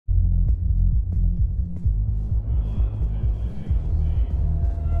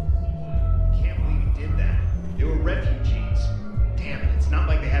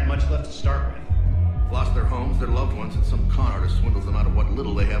their loved ones, and some con artist swindles them out of what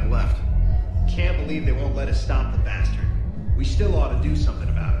little they have left. Can't believe they won't let us stop the bastard. We still ought to do something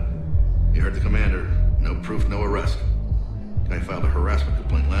about it. You heard the commander. No proof, no arrest. Guy filed a harassment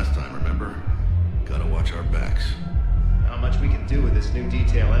complaint last time, remember? Gotta watch our backs. Not much we can do with this new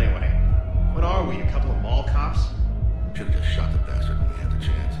detail anyway. What are we, a couple of mall cops? Should've just shot the bastard when we had the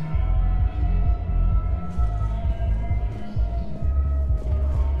chance.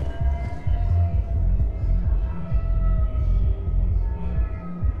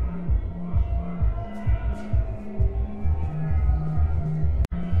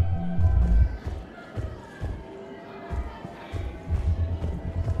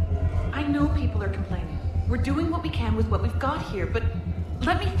 I know people are complaining. We're doing what we can with what we've got here, but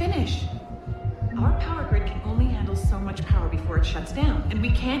let me finish. Our power grid can only handle so much power before it shuts down, and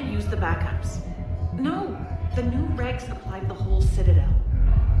we can't use the backups. No, the new regs apply to the whole Citadel.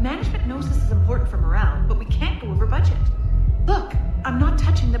 Management knows this is important for morale, but we can't go over budget. Look, I'm not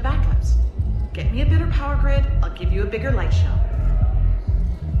touching the backups. Get me a better power grid, I'll give you a bigger light show.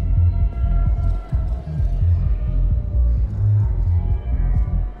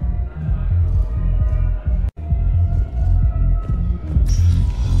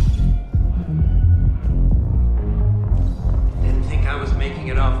 Making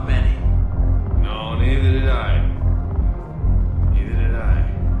it off Benny. No, neither did I. Neither did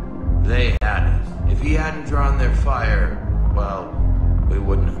I. They had it. If he hadn't drawn their fire, well, we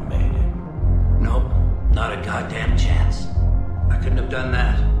wouldn't have made it. Nope, not a goddamn chance. I couldn't have done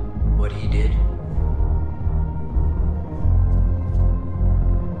that. What he did.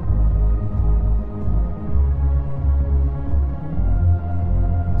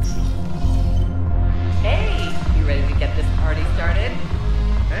 Hey, you ready to get this party started?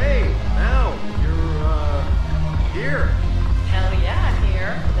 Hey, now, you're, here. Hell yeah, I'm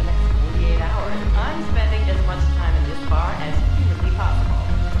here for the next 48 hours. I'm spending as much time in this bar as humanly possible.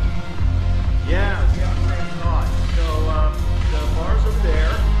 Yeah, I thought. So, the bar's over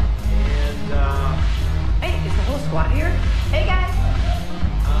there, and, Hey, is the whole squad here? Hey, guys!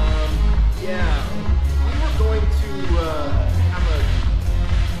 yeah, we were going to, have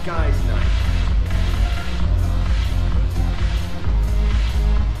a guys' night.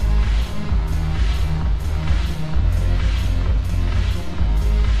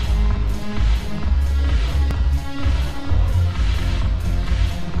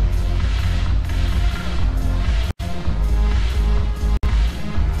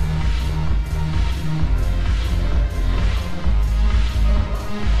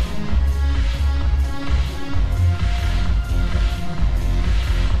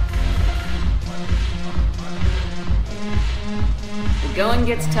 Going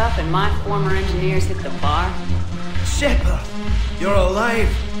gets tough and my former engineers hit the bar. Shepard, you're alive.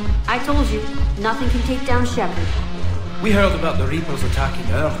 I told you, nothing can take down Shepard. We heard about the Reapers attacking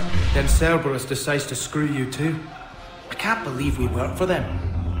Earth, then Cerberus decides to screw you too. I can't believe we work for them.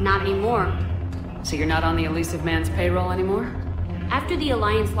 Not anymore. So you're not on the elusive man's payroll anymore? After the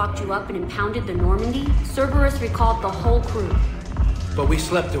Alliance locked you up and impounded the Normandy, Cerberus recalled the whole crew. But we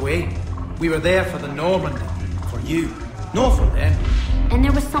slipped away. We were there for the Normandy. For you. Not for them. And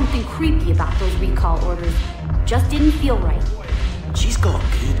there was something creepy about those recall orders. Just didn't feel right. She's got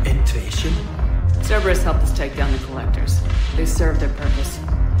good intuition. Cerberus helped us take down the collectors. They served their purpose.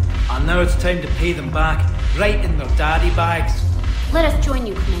 And now it's time to pay them back, right in their daddy bags. Let us join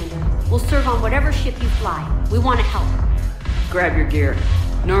you, Commander. We'll serve on whatever ship you fly. We want to help. Grab your gear.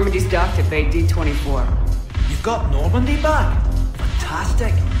 Normandy's docked at Bay D-24. You've got Normandy back?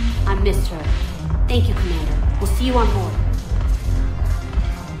 Fantastic. I missed her. Thank you, Commander. We'll see you on board.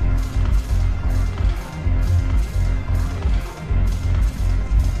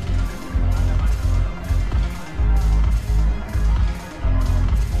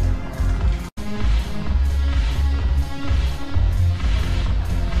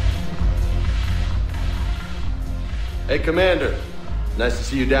 Hey, Commander. Nice to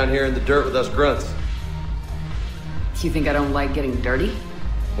see you down here in the dirt with us grunts. You think I don't like getting dirty?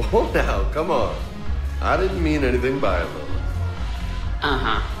 Whoa, now, come on. I didn't mean anything by it, Lola.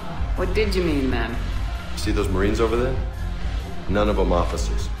 Uh-huh. What did you mean, then? See those Marines over there? None of them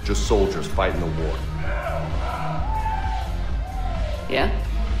officers, just soldiers fighting the war. Yeah?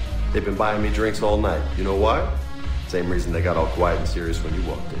 They've been buying me drinks all night. You know why? Same reason they got all quiet and serious when you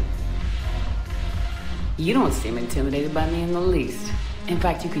walked in. You don't seem intimidated by me in the least. In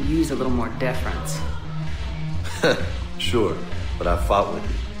fact, you could use a little more deference. Sure, but I've fought with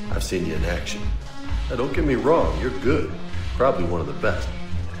you. I've seen you in action. Now, don't get me wrong, you're good. Probably one of the best.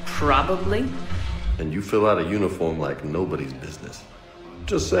 Probably? And you fill out a uniform like nobody's business.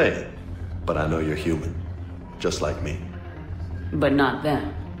 Just saying. But I know you're human. just like me. But not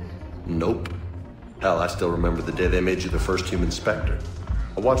them. Nope. Hell, I still remember the day they made you the first human Spectre.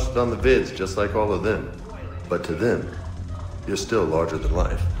 I watched it on the vids, just like all of them. But to them, you're still larger than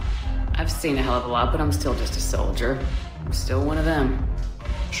life. I've seen a hell of a lot, but I'm still just a soldier. I'm still one of them.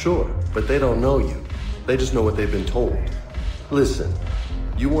 Sure, but they don't know you. They just know what they've been told. Listen,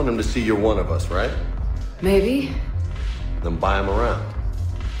 you want them to see you're one of us, right? Maybe. Then buy them around.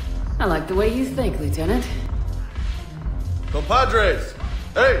 I like the way you think, Lieutenant. Compadres!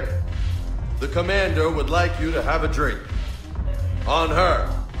 Hey! The commander would like you to have a drink. On her.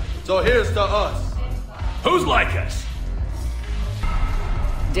 So here's to us. Who's like us?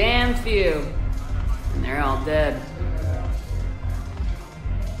 Damn few. And they're all dead.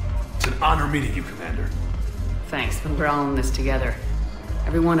 It's an honor meeting you, Commander. Thanks, but we're all in this together.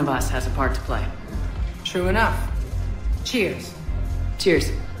 Every one of us has a part to play. True enough. Cheers.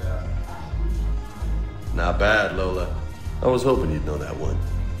 Cheers. Not bad, Lola. I was hoping you'd know that one.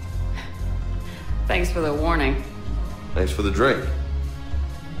 Thanks for the warning. Thanks for the drink.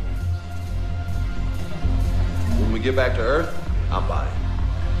 When we get back to Earth, I'm buying.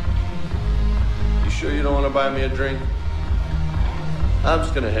 You sure you don't want to buy me a drink? I'm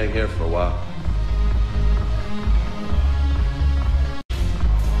just gonna hang here for a while.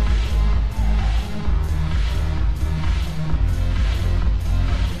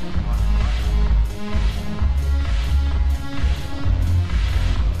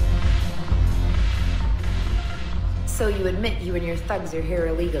 So you admit you and your thugs are here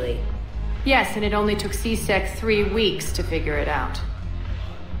illegally? Yes, and it only took C-Sec 3 weeks to figure it out.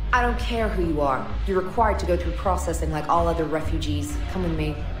 I don't care who you are. You're required to go through processing like all other refugees. Come with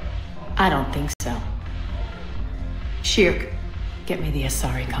me. I don't think so. Shirk, get me the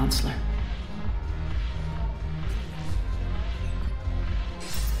Asari counselor.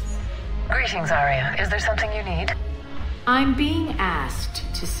 Greetings, Arya. Is there something you need? I'm being asked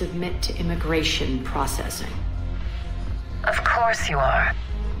to submit to immigration processing. Of course you are.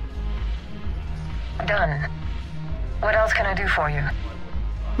 Done. What else can I do for you?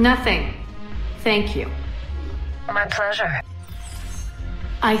 Nothing. Thank you. My pleasure.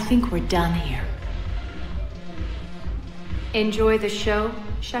 I think we're done here. Enjoy the show,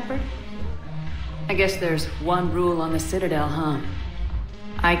 Shepard? I guess there's one rule on the Citadel, huh?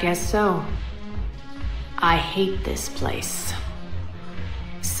 I guess so. I hate this place.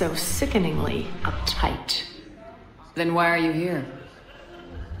 So sickeningly uptight. Then why are you here?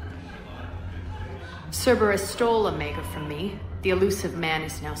 Cerberus stole Omega from me. The elusive man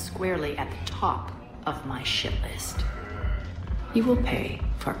is now squarely at the top of my shit list. You will pay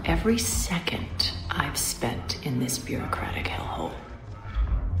for every second I've spent in this bureaucratic hellhole.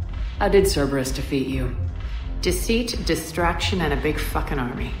 How did Cerberus defeat you? Deceit, distraction, and a big fucking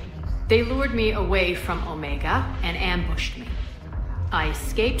army. They lured me away from Omega and ambushed me. I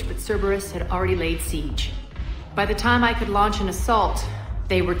escaped, but Cerberus had already laid siege. By the time I could launch an assault,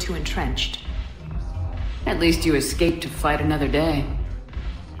 they were too entrenched. At least you escaped to fight another day.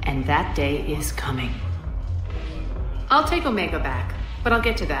 And that day is coming. I'll take Omega back, but I'll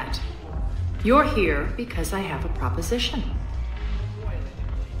get to that. You're here because I have a proposition.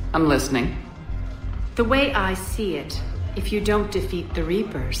 I'm listening. The way I see it, if you don't defeat the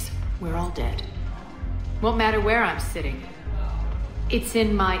Reapers, we're all dead. Won't matter where I'm sitting. It's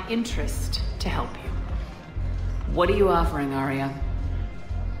in my interest to help you. What are you offering, Arya?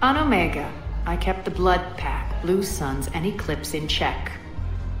 On Omega, I kept the Blood Pack, Blue Suns, and Eclipse in check.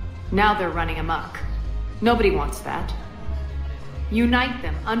 Now they're running amok. Nobody wants that. Unite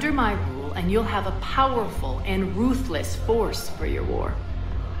them under my rule, and you'll have a powerful and ruthless force for your war.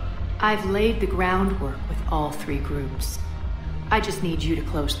 I've laid the groundwork with all three groups. I just need you to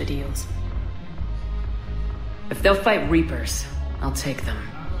close the deals. If they'll fight Reapers, I'll take them.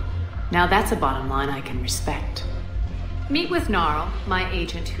 Now that's a bottom line I can respect. Meet with Gnarl, my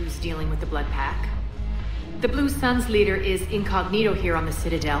agent who's dealing with the Blood Pack. The Blue Suns leader is incognito here on the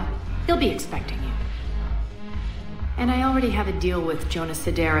Citadel. He'll be expecting you. And I already have a deal with Jonas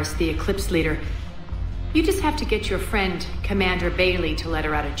Sedaris, the Eclipse leader. You just have to get your friend, Commander Bailey, to let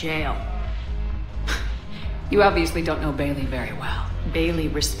her out of jail. You obviously don't know Bailey very well. Bailey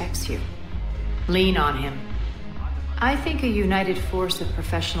respects you. Lean on him. I think a united force of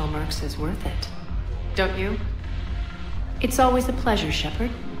professional mercs is worth it. Don't you? It's always a pleasure, Shepard.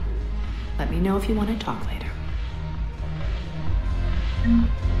 Let me know if you want to talk later.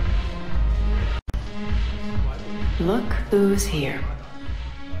 Look who's here.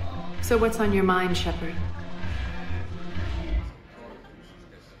 So what's on your mind, Shepard?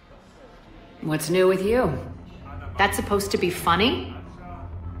 What's new with you? That's supposed to be funny?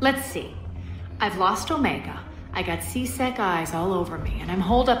 Let's see. I've lost Omega. I got C-Sec eyes all over me, and I'm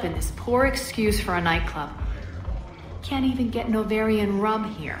holed up in this poor excuse for a nightclub. Can't even get Novarian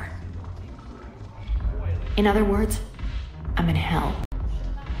rum here. In other words, I'm in hell.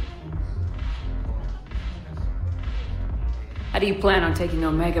 How do you plan on taking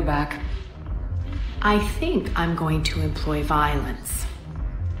Omega back? I think I'm going to employ violence.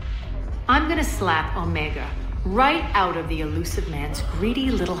 I'm gonna slap Omega right out of the elusive man's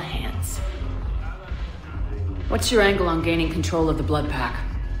greedy little hands. What's your angle on gaining control of the blood pack?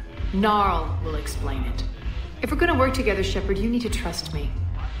 Gnarl will explain it. If we're gonna work together, Shepard, you need to trust me.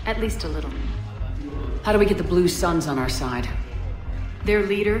 At least a little. How do we get the Blue Suns on our side? Their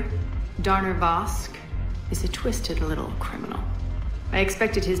leader, Darner Vosk, is a twisted little criminal. I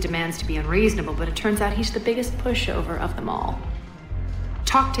expected his demands to be unreasonable, but it turns out he's the biggest pushover of them all.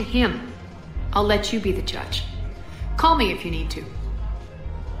 Talk to him. I'll let you be the judge. Call me if you need to.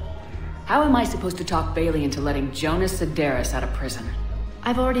 How am I supposed to talk Bailey into letting Jonas Sedaris out of prison?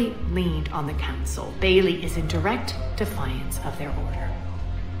 I've already leaned on the council. Bailey is in direct defiance of their order.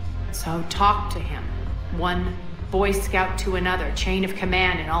 So talk to him. One Boy Scout to another, chain of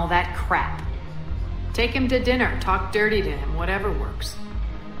command and all that crap. Take him to dinner, talk dirty to him, whatever works.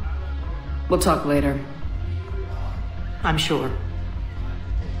 We'll talk later. I'm sure.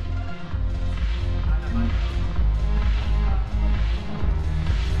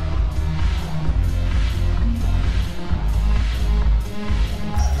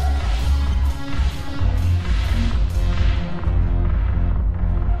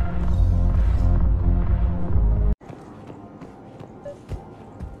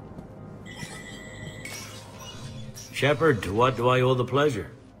 Shepard, to what do I owe the pleasure?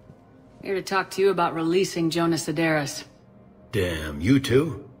 Here to talk to you about releasing Jonas Sedaris. Damn, you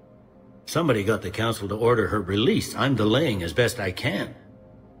too? Somebody got the council to order her release. I'm delaying as best I can.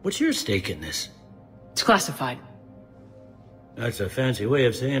 What's your stake in this? It's classified. That's a fancy way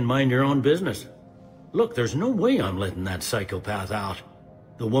of saying mind your own business. Look, there's no way I'm letting that psychopath out.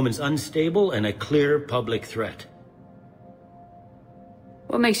 The woman's unstable and a clear public threat.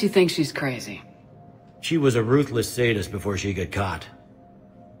 What makes you think she's crazy? She was a ruthless sadist before she got caught.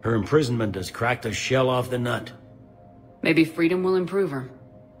 Her imprisonment has cracked the shell off the nut. Maybe freedom will improve her.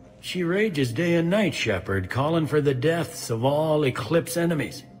 She rages day and night, Shepard, calling for the deaths of all Eclipse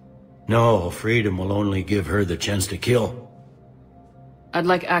enemies. No, freedom will only give her the chance to kill. I'd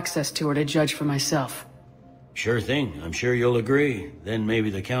like access to her to judge for myself. Sure thing, I'm sure you'll agree. Then maybe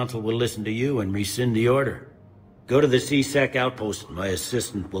the council will listen to you and rescind the order. Go to the C-Sec outpost. My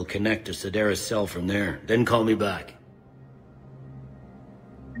assistant will connect to Sedaris' cell from there. Then call me back.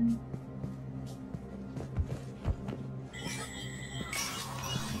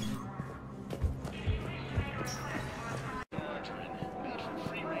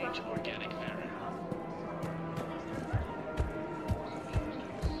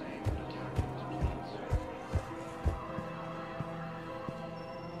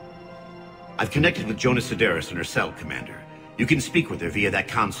 I've connected with Jonas Sedaris in her cell, Commander. You can speak with her via that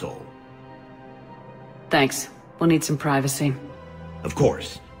console. Thanks. We'll need some privacy. Of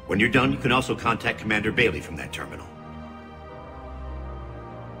course. When you're done, you can also contact Commander Bailey from that terminal.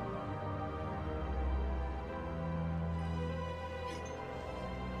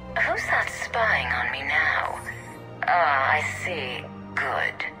 Who's that spying on me now? Ah, I see.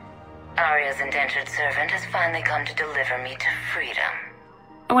 Good. Arya's indentured servant has finally come to deliver me to freedom.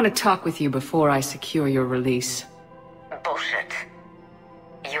 I want to talk with you before I secure your release. Bullshit.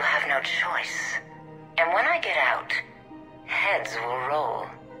 You have no choice. And when I get out, heads will roll.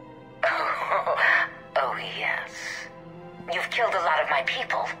 Oh yes. You've killed a lot of my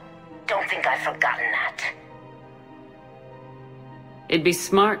people. Don't think I've forgotten that. It'd be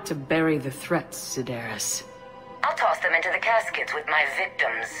smart to bury the threats, Sedaris. I'll toss them into the caskets with my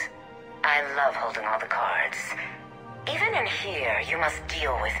victims. I love holding all the cards. Even in here, you must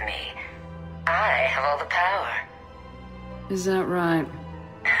deal with me. I have all the power. Is that right?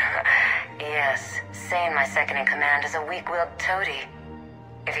 Yes. Sane, my second-in-command, is a weak-willed toady.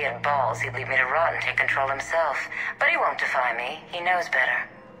 If he had balls, he'd leave me to rot and take control himself. But he won't defy me. He knows better.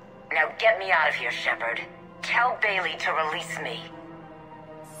 Now get me out of here, Shepard. Tell Bailey to release me.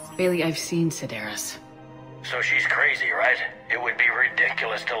 Bailey, I've seen Sedaris. So she's crazy, right? It would be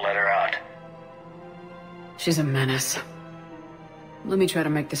ridiculous to let her out. She's a menace. Let me try to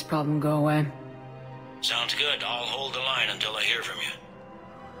make this problem go away. Sounds good. I'll hold the line until I hear from you.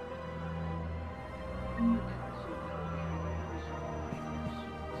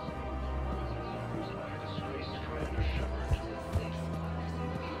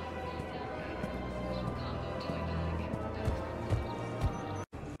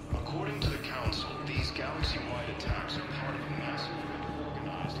 According to the Council, these galaxy-wide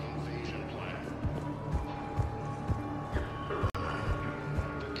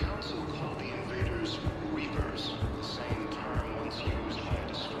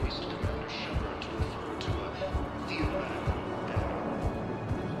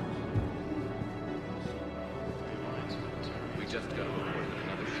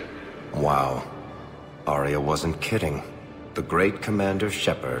Wow. Arya wasn't kidding. The great Commander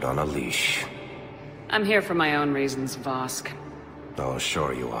Shepard on a leash. I'm here for my own reasons, Vosk. Oh,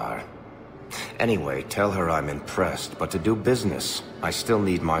 sure you are. Anyway, tell her I'm impressed, but to do business, I still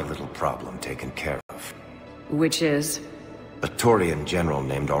need my little problem taken care of. Which is? A Turian general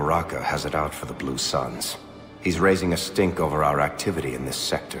named Oraka has it out for the Blue Suns. He's raising a stink over our activity in this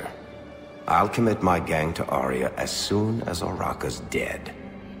sector. I'll commit my gang to Arya as soon as Oraka's dead.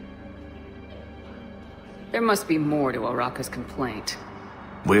 There must be more to Oraka's complaint.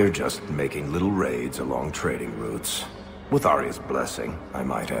 We're just making little raids along trading routes. With Arya's blessing, I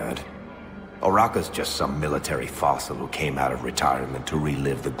might add. Oraka's just some military fossil who came out of retirement to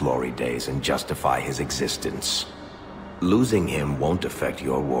relive the glory days and justify his existence. Losing him won't affect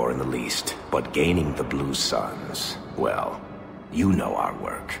your war in the least, but gaining the Blue Suns, well, you know our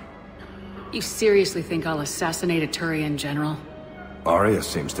work. You seriously think I'll assassinate a Turian general? Arya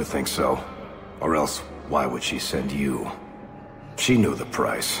seems to think so. Or else, why would she send you? She knew the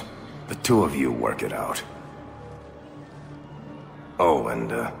price. The two of you work it out. Oh, and,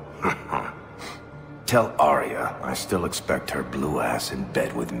 tell Arya I still expect her blue ass in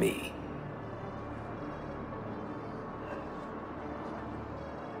bed with me.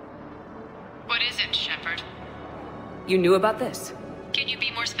 What is it, Shepard? You knew about this? Can you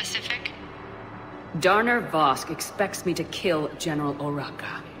be more specific? Darner Vosk expects me to kill General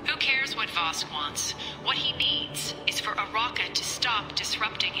Oraka. Who cares what Vosk wants? What he needs is for Oraka to stop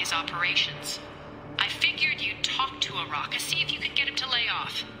disrupting his operations. I figured you'd talk to Oraka, see if you can get him to lay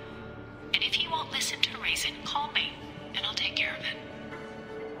off. And if he won't listen to reason, call me, and I'll take care of it.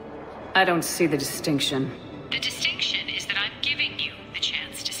 I don't see the distinction. The distinction is that I'm giving you the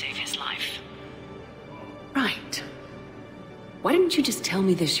chance to save his life. Right. Why didn't you just tell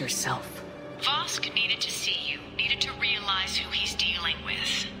me this yourself? Vosk needed to see you, needed to realize who he's dealing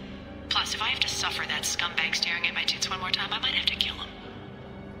with. Plus, if I have to suffer that scumbag staring at my tits one more time, I might have to kill him.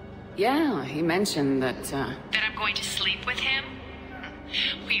 Yeah, he mentioned that, That I'm going to sleep with him?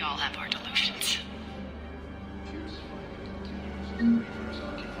 We all have our delusions.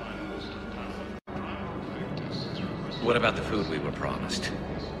 What about the food we were promised?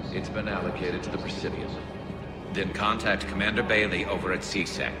 It's been allocated to the Presidium. Then contact Commander Bailey over at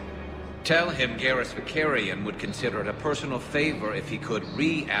CSEC. Tell him Garrus Vakarian would consider it a personal favor if he could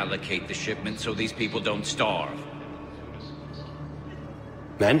reallocate the shipment so these people don't starve.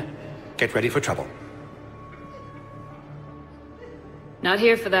 Men, get ready for trouble. Not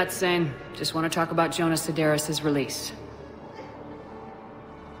here for that, Sane. Just want to talk about Jonas Sedaris' release.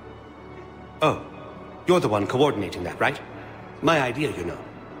 Oh, you're the one coordinating that, right? My idea, you know.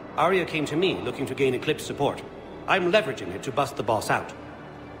 Arya came to me looking to gain Eclipse support. I'm leveraging it to bust the boss out.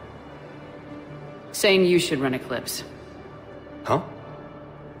 Saying you should run Eclipse. Huh?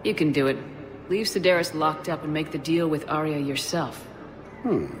 You can do it. Leave Sedaris locked up and make the deal with Arya yourself.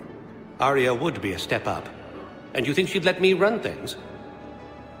 Arya would be a step up. And you think she'd let me run things?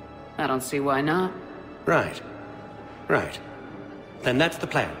 I don't see why not. Right. Right. Then that's the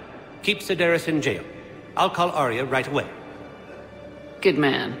plan. Keep Sedaris in jail. I'll call Arya right away. Good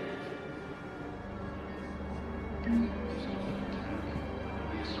man.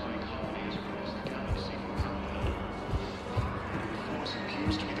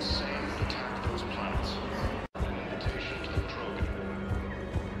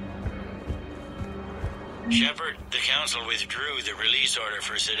 Shepard, the Council withdrew the release order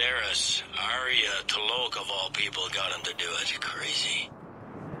for Sedaris. Arya T'Loak, of all people, got him to do it. Crazy.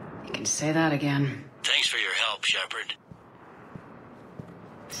 You can say that again. Thanks for your help, Shepard.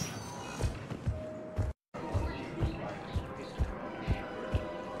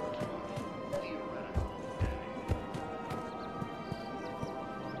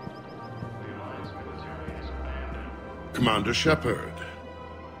 Commander Shepard.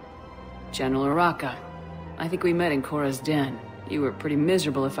 General Oraka. I think we met in Korra's den. You were pretty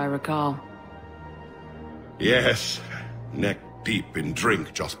miserable, if I recall. Yes, neck deep in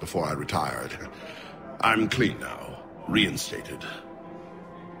drink just before I retired. I'm clean now, reinstated.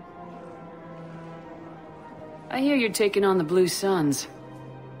 I hear you're taking on the Blue Suns.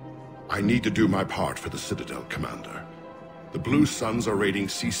 I need to do my part for the Citadel, Commander. The Blue Suns are raiding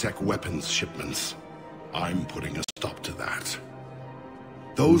CSEC weapons shipments. I'm putting a stop to that.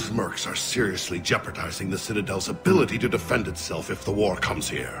 Those mercs are seriously jeopardizing the Citadel's ability to defend itself if the war comes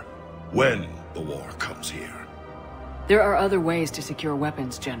here. When the war comes here. There are other ways to secure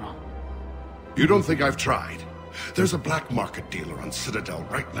weapons, General. You don't think I've tried? There's a black market dealer on Citadel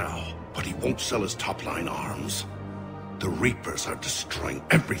right now, but he won't sell his top-line arms. The Reapers are destroying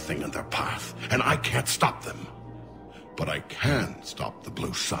everything in their path, and I can't stop them. But I can stop the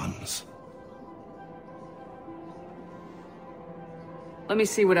Blue Suns. Let me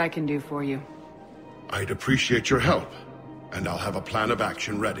see what I can do for you. I'd appreciate your help, and I'll have a plan of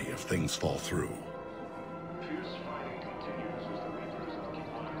action ready if things fall through.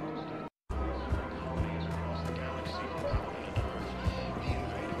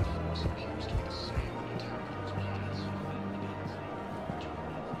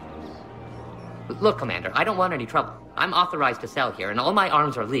 Look, Commander, I don't want any trouble. I'm authorized to sell here, and all my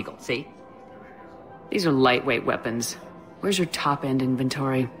arms are legal, see? These are lightweight weapons. Where's your top-end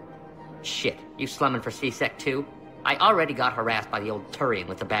inventory? Shit, you slumming for C-Sec too? I already got harassed by the old Turian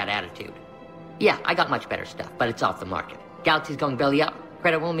with a bad attitude. Yeah, I got much better stuff, but it's off the market. Galaxy's going belly up.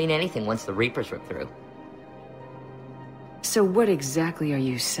 Credit won't mean anything once the Reapers rip through. So what exactly are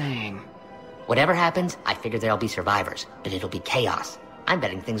you saying? Whatever happens, I figure there'll be survivors, but it'll be chaos. I'm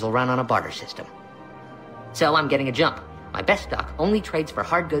betting things will run on a barter system. So I'm getting a jump. My best stock only trades for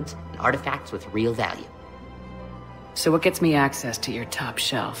hard goods and artifacts with real value. So what gets me access to your top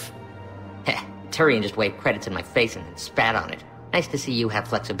shelf? Heh, Turian just waved credits in my face and then spat on it. Nice to see you have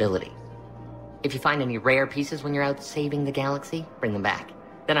flexibility. If you find any rare pieces when you're out saving the galaxy, bring them back.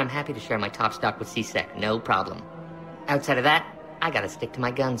 Then I'm happy to share my top stock with C-Sec, no problem. Outside of that, I gotta stick to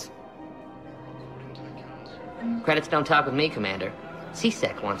my guns. Credits don't talk with me, Commander.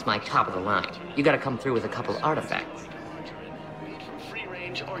 C-Sec wants my top of the line. You gotta come through with a couple artifacts.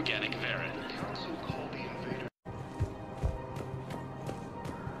 Free-range organic Varen.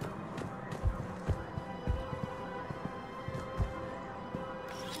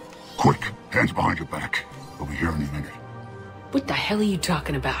 Quick, hands behind your back. We'll be here any minute. What the hell are you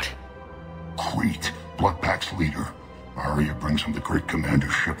talking about? Crete, Bloodpack's leader. Arya brings him the great Commander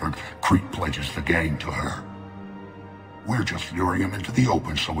Shepard. Crete pledges the gang to her. We're just luring him into the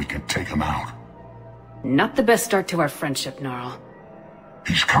open so we can take him out. Not the best start to our friendship, Gnarl.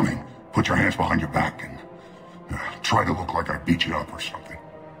 He's coming. Put your hands behind your back and try to look like I beat you up or something.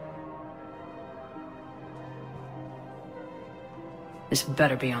 This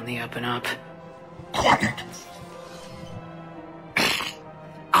better be on the up and up. Quiet.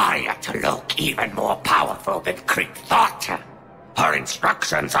 Arya to look even more powerful than Crete thought. Her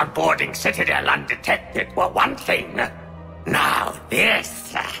instructions on boarding Citadel undetected were one thing. Now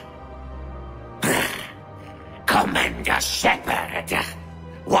this. Commander Shepard,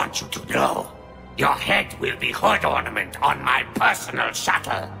 want you to know, your head will be hood ornament on my personal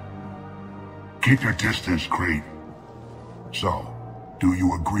shuttle. Keep your distance, Crete. So, do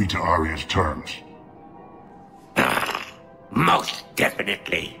you agree to Arya's terms? Most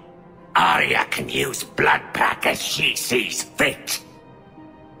definitely. Arya can use Bloodpack as she sees fit.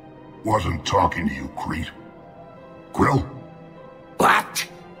 Wasn't talking to you, Crete. Grill? What?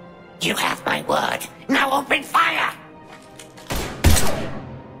 You have my word. Now open fire!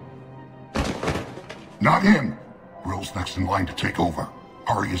 Not him. Grill's next in line to take over.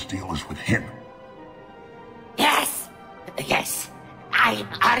 Arya's deal is with him. Yes. I'm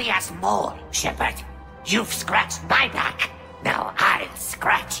Arya's mole, Shepard. You've scratched my back. Now I'll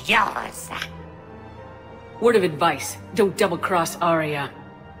scratch yours. Word of advice, don't double-cross Arya.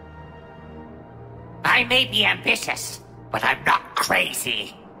 I may be ambitious, but I'm not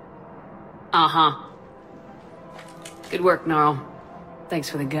crazy. Uh-huh. Good work, Gnarl. Thanks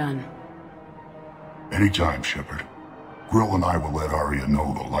for the gun. Anytime, Shepard. Grill and I will let Arya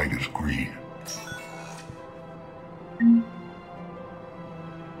know the light is green.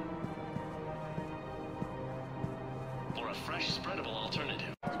 For a fresh, spreadable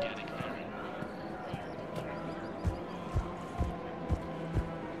alternative, organic Varen.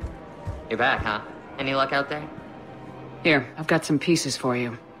 You're back, huh? Any luck out there? Here, I've got some pieces for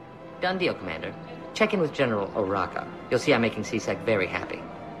you. Done deal, Commander. Check in with General Oraka. You'll see I'm making C-Sec very happy.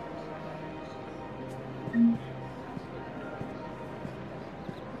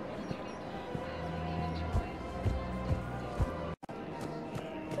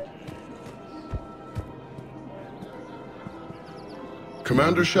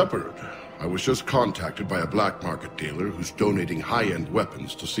 Commander Shepard, I was just contacted by a black market dealer who's donating high-end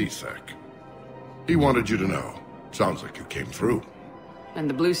weapons to C-Sec. He wanted you to know. Sounds like you came through. And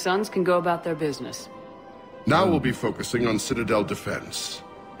the Blue Suns can go about their business. Now we'll be focusing on Citadel defense.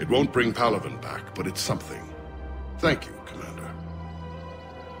 It won't bring Palaven back, but it's something. Thank you, Commander.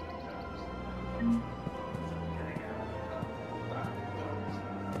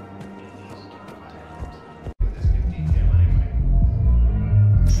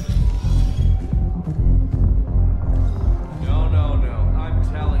 No. I'm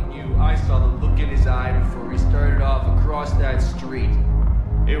telling you, I saw the look in his eye before we started off across that street.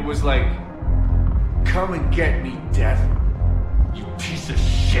 It was like, come and get me, Death. You piece of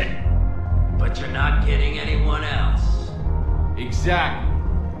shit. But you're not kidding anyone else. Exactly.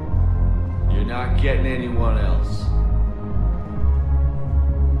 You're not getting anyone else.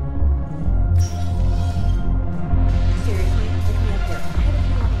 Seriously, pick me up here.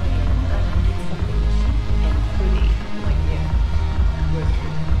 I have a few on the way in, but I need something cheap and pretty like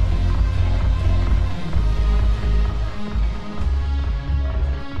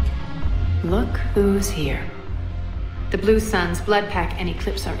you. Look who's here. The Blue Suns, Blood Pack, and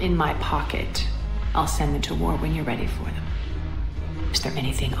Eclipse are in my pocket. I'll send them to war when you're ready for them. Is there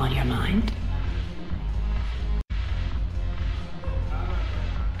anything on your mind?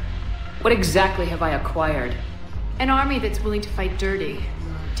 What exactly have I acquired? An army that's willing to fight dirty,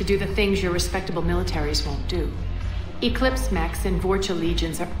 to do the things your respectable militaries won't do. Eclipse mechs and Vorcha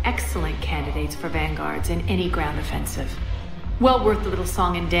legions are excellent candidates for vanguards in any ground offensive. Well worth the little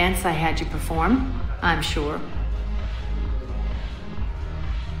song and dance I had you perform, I'm sure.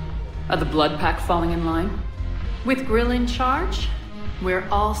 Are the Blood Pack falling in line? With Grill in charge, where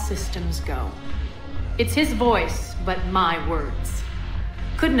all systems go. It's his voice, but my words.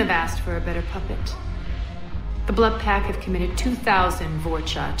 Couldn't have asked for a better puppet. The Blood Pack have committed 2,000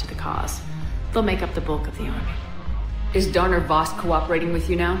 Vorcha to the cause. They'll make up the bulk of the army. Is Darner Voss cooperating with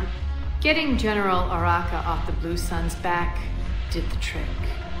you now? Getting General Araka off the Blue Suns' back did the trick.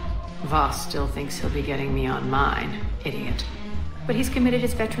 Voss still thinks he'll be getting me on mine, idiot. But he's committed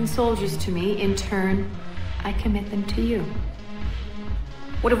his veteran soldiers to me. In turn, I commit them to you.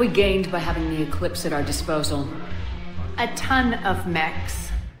 What have we gained by having the Eclipse at our disposal? A ton of mechs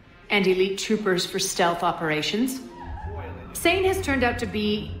and elite troopers for stealth operations. Sane has turned out to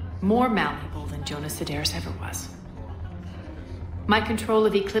be more malleable than Jonas Sedaris ever was. My control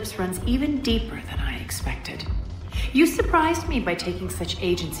of Eclipse runs even deeper than I expected. You surprised me by taking such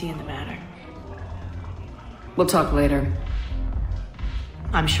agency in the matter. We'll talk later.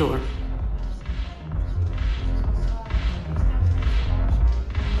 I'm sure.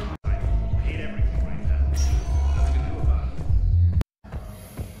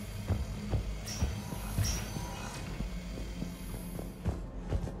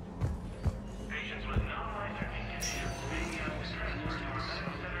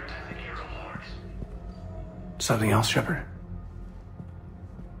 Something else, Shepard?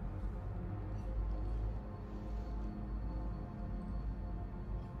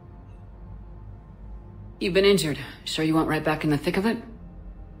 You've been injured. Sure you want right back in the thick of it?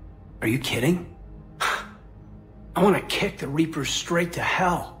 Are you kidding? I want to kick the Reapers straight to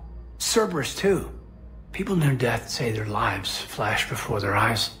hell. Cerberus, too. People near death say their lives flash before their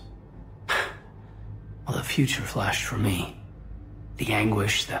eyes. Well, the future flashed for me. The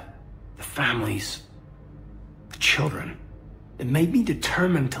anguish, the families, the children. It made me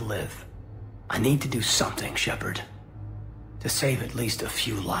determined to live. I need to do something, Shepard. To save at least a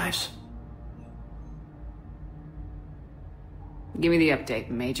few lives. Give me the update,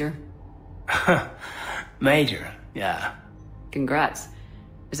 Major. Major, yeah. Congrats.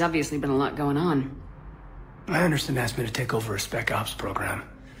 There's obviously been a lot going on. Anderson asked me to take over a Spec Ops program.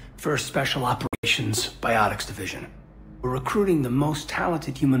 First Special Operations Biotics Division. We're recruiting the most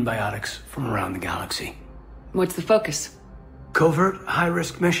talented human biotics from around the galaxy. What's the focus? Covert,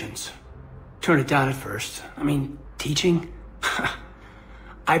 high-risk missions. Turned it down at first. I mean, teaching?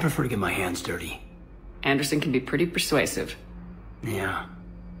 I prefer to get my hands dirty. Anderson can be pretty persuasive. Yeah,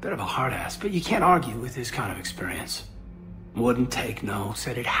 bit of a hard ass, but you can't argue with his kind of experience. Wouldn't take no,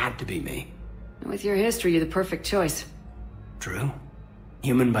 said it had to be me. With your history, you're the perfect choice. True.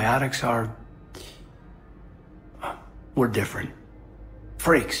 Human biotics are... we're different.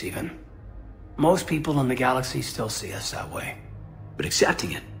 Freaks, even. Most people in the galaxy still see us that way. But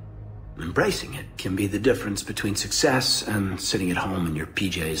accepting it, embracing it, can be the difference between success and sitting at home in your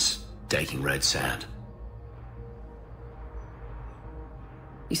PJs, taking red sand.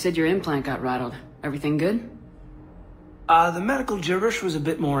 You said your implant got rattled. Everything good? The medical gibberish was a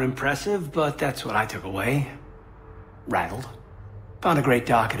bit more impressive, but that's what I took away. Rattled. Found a great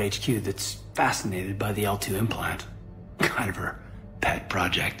doc at HQ that's fascinated by the L2 implant. Kind of her pet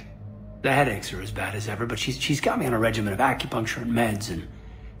project. The headaches are as bad as ever, but she's got me on a regimen of acupuncture and meds and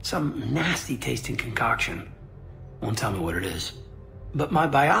some nasty tasting concoction. Won't tell me what it is. But my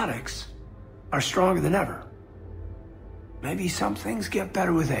biotics are stronger than ever. Maybe some things get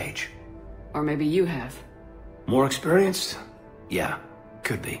better with age. Or maybe you have. More experienced? Yeah,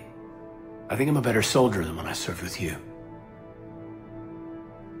 could be. I think I'm a better soldier than when I served with you.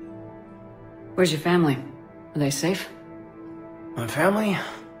 Where's your family? Are they safe? My family?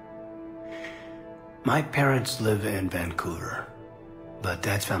 My parents live in Vancouver, but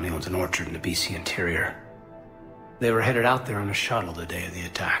Dad's family owns an orchard in the BC interior. They were headed out there on a shuttle the day of the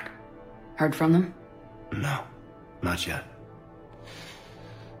attack. Heard from them? No, not yet.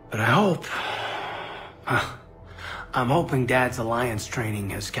 But I hope... I'm hoping Dad's Alliance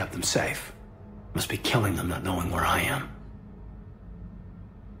training has kept them safe. Must be killing them not knowing where I am.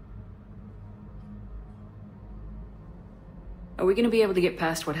 Are we gonna be able to get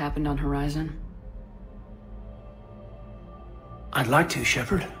past what happened on Horizon? I'd like to,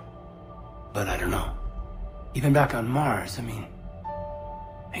 Shepard. But I don't know. Even back on Mars, I mean...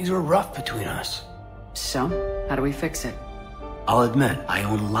 things were rough between us. So, how do we fix it? I'll admit, I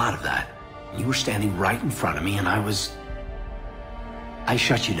own a lot of that. You were standing right in front of me and I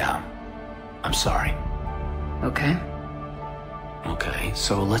shut you down. I'm sorry. Okay. Okay,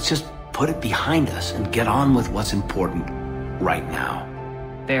 so let's just put it behind us and get on with what's important right now.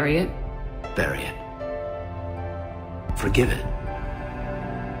 Bury it? Bury it. Forgive it.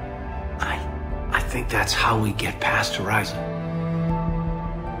 I think that's how we get past Horizon.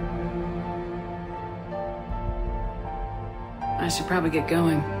 I should probably get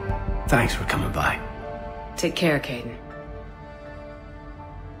going. Thanks for coming by. Take care, Caden.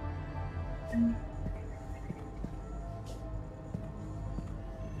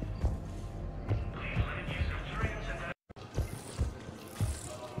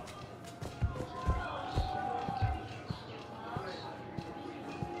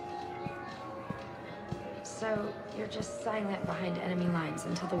 So, you're just silent behind enemy lines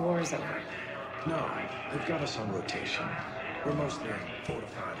until the war is over? No, they've got us on rotation. We're mostly in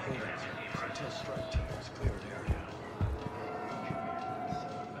fortified holdings until strike teams clear the area.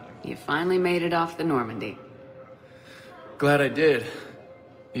 You finally made it off the Normandy. Glad I did.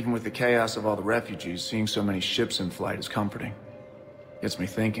 Even with the chaos of all the refugees, seeing so many ships in flight is comforting. Gets me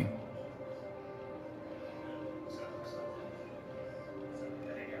thinking.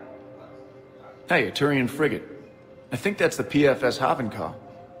 Hey, a Turian frigate. I think that's the PFS Havenkaw.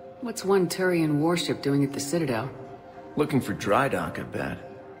 What's one Turian warship doing at the Citadel? Looking for dry dock, I bet.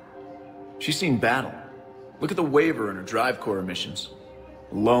 She's seen battle. Look at the waiver in her drive core emissions.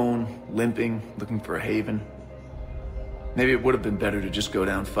 Alone, limping, looking for a haven. Maybe it would have been better to just go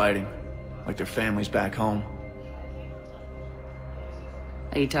down fighting, like their families back home.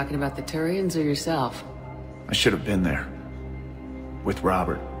 Are you talking about the Turians or yourself? I should have been there. With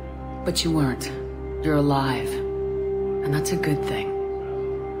Robert. But you weren't. You're alive. And that's a good thing.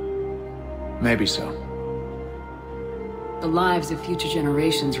 Maybe so. The lives of future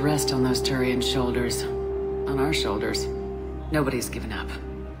generations rest on those Turian shoulders. On our shoulders. Nobody's given up.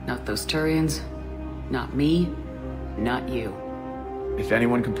 Not those Turians. Not me. Not you. If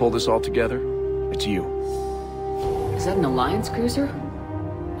anyone can pull this all together, it's you. Is that an Alliance cruiser?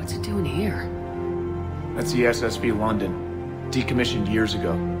 What's it doing here? That's the SSV London. Decommissioned years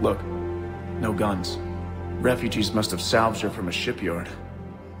ago. Look. No guns. Refugees must have salvaged her from a shipyard.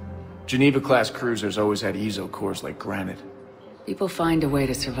 Geneva-class cruisers always had ezo cores like granite. People find a way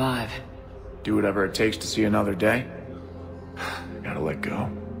to survive. Do whatever it takes to see another day. Gotta let go.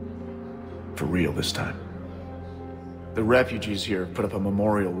 For real this time. The refugees here put up a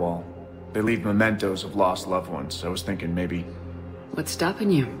memorial wall. They leave mementos of lost loved ones. I was thinking maybe... What's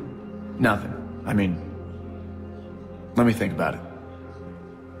stopping you? Nothing. I mean... Let me think about it.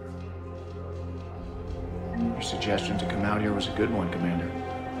 Your suggestion to come out here was a good one, Commander.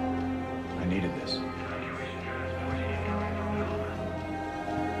 I needed this.